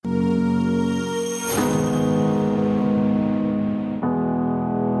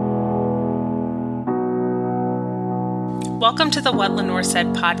Welcome to the What Lenore Said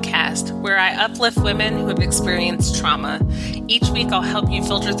podcast, where I uplift women who have experienced trauma. Each week, I'll help you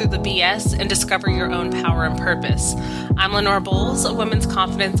filter through the BS and discover your own power and purpose. I'm Lenore Bowles, a women's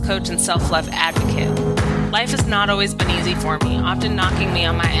confidence coach and self-love advocate. Life has not always been easy for me, often knocking me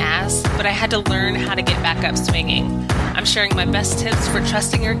on my ass, but I had to learn how to get back up swinging. I'm sharing my best tips for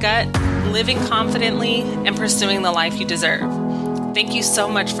trusting your gut, living confidently, and pursuing the life you deserve. Thank you so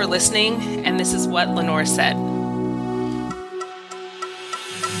much for listening, and this is What Lenore Said.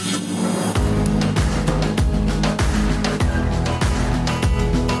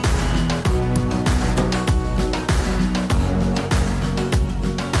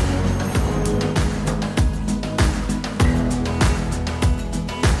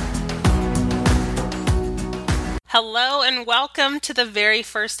 Hello and welcome to the very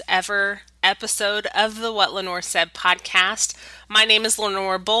first ever episode of the What Lenore Said podcast. My name is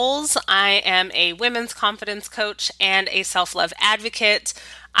Lenore Bowles. I am a women's confidence coach and a self-love advocate.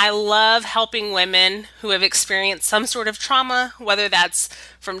 I love helping women who have experienced some sort of trauma, whether that's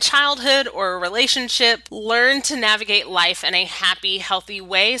from childhood or a relationship, learn to navigate life in a happy, healthy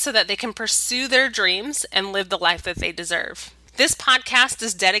way so that they can pursue their dreams and live the life that they deserve. This podcast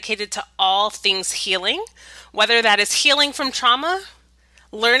is dedicated to all things healing, whether that is healing from trauma,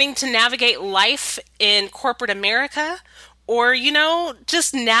 learning to navigate life in corporate America, or,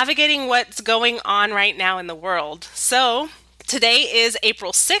 just navigating what's going on right now in the world. So today is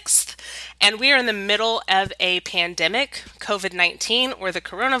April 6th, and we are in the middle of a pandemic, COVID-19, or the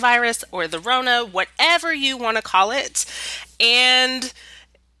coronavirus, or the Rona, whatever you want to call it. And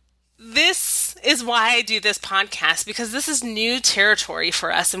this is why I do this podcast, because this is new territory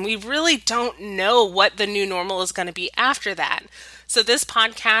for us, and we really don't know what the new normal is going to be after that. So this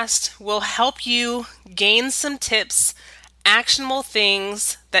podcast will help you gain some tips, actionable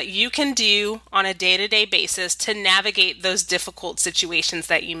things that you can do on a day-to-day basis to navigate those difficult situations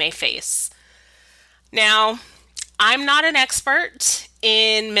that you may face. Now, I'm not an expert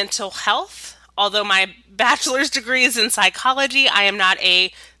in mental health. Although my bachelor's degree is in psychology, I am not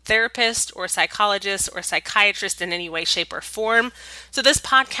a therapist or psychologist or psychiatrist in any way, shape, or form. So this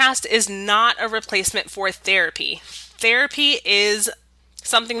podcast is not a replacement for therapy. Therapy is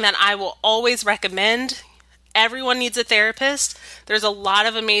something that I will always recommend. Everyone needs a therapist. There's a lot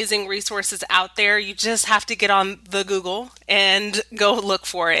of amazing resources out there. You just have to get on the Google and go look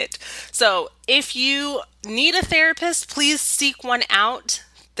for it. So if you need a therapist, please seek one out.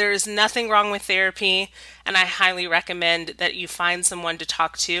 There is nothing wrong with therapy, and I highly recommend that you find someone to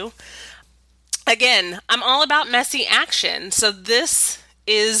talk to. Again, I'm all about messy action, so this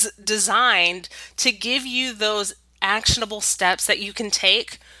is designed to give you those actionable steps that you can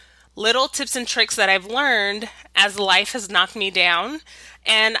take, little tips and tricks that I've learned as life has knocked me down,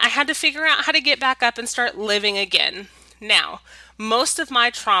 and I had to figure out how to get back up and start living again. Now, most of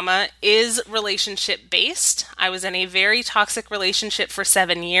my trauma is relationship-based. I was in a very toxic relationship for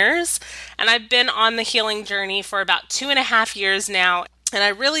 7 years, and I've been on the healing journey for about 2.5 years now, and I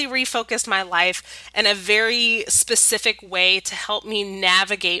really refocused my life in a very specific way to help me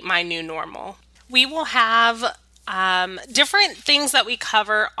navigate my new normal. We will have different things that we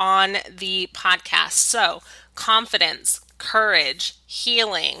cover on the podcast. So, confidence, courage,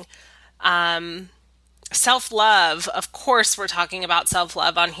 healing, self-love. Of course, we're talking about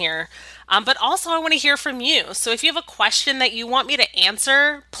self-love on here, but also I want to hear from you. So if you have a question that you want me to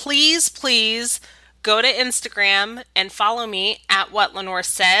answer, please go to Instagram and follow me at What Lenore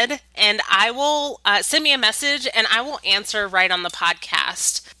Said, and I will send me a message and I will answer right on the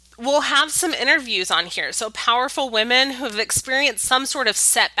podcast. We'll have some interviews on here. So powerful women who have experienced some sort of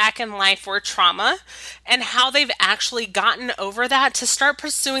setback in life or trauma and how they've actually gotten over that to start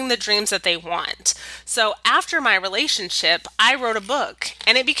pursuing the dreams that they want. So after my relationship, I wrote a book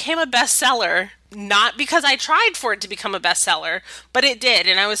and it became a bestseller. Not because I tried for it to become a bestseller, but it did.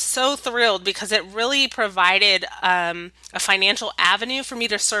 And I was so thrilled because it really provided a financial avenue for me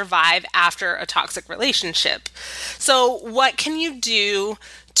to survive after a toxic relationship. So what can you do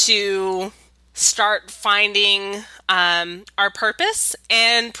to start finding our purpose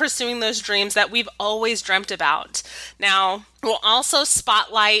and pursuing those dreams that we've always dreamt about? Now, we'll also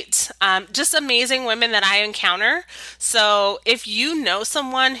spotlight just amazing women that I encounter. So if you know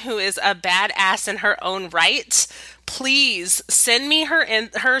someone who is a badass in her own right, please send me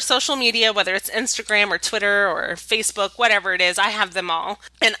her social media, whether it's Instagram or Twitter or Facebook, whatever it is. I have them all.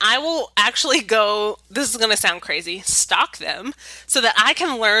 And I will actually go, this is going to sound crazy, stalk them so that I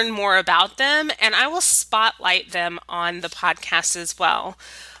can learn more about them, and I will spotlight them on the podcast as well.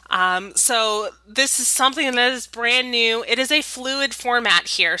 So this is something that is brand new. It is a fluid format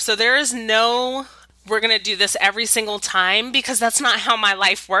here. So there is no we're going to do this every single time, because that's not how my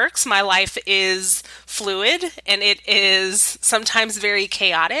life works. My life is fluid and it is sometimes very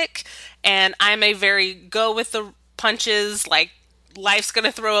chaotic. And I'm a very go with the punches, like life's going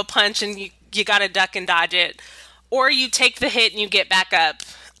to throw a punch and you got to duck and dodge it. Or you take the hit and you get back up.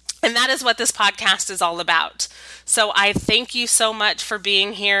 And that is what this podcast is all about. So I thank you so much for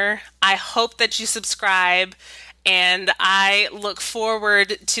being here. I hope that you subscribe, and I look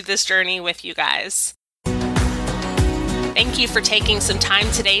forward to this journey with you guys. Thank you for taking some time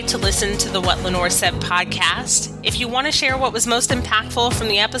today to listen to the What Lenore Said podcast. If you want to share what was most impactful from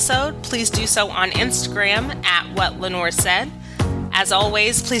the episode, please do so on Instagram at What Lenore Said. As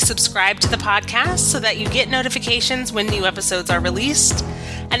always, please subscribe to the podcast so that you get notifications when new episodes are released.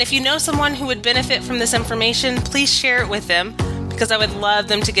 And if you know someone who would benefit from this information, please share it with them, because I would love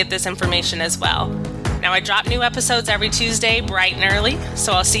them to get this information as well. Now, I drop new episodes every Tuesday bright and early,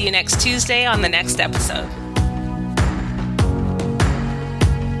 so I'll see you next Tuesday on the next episode.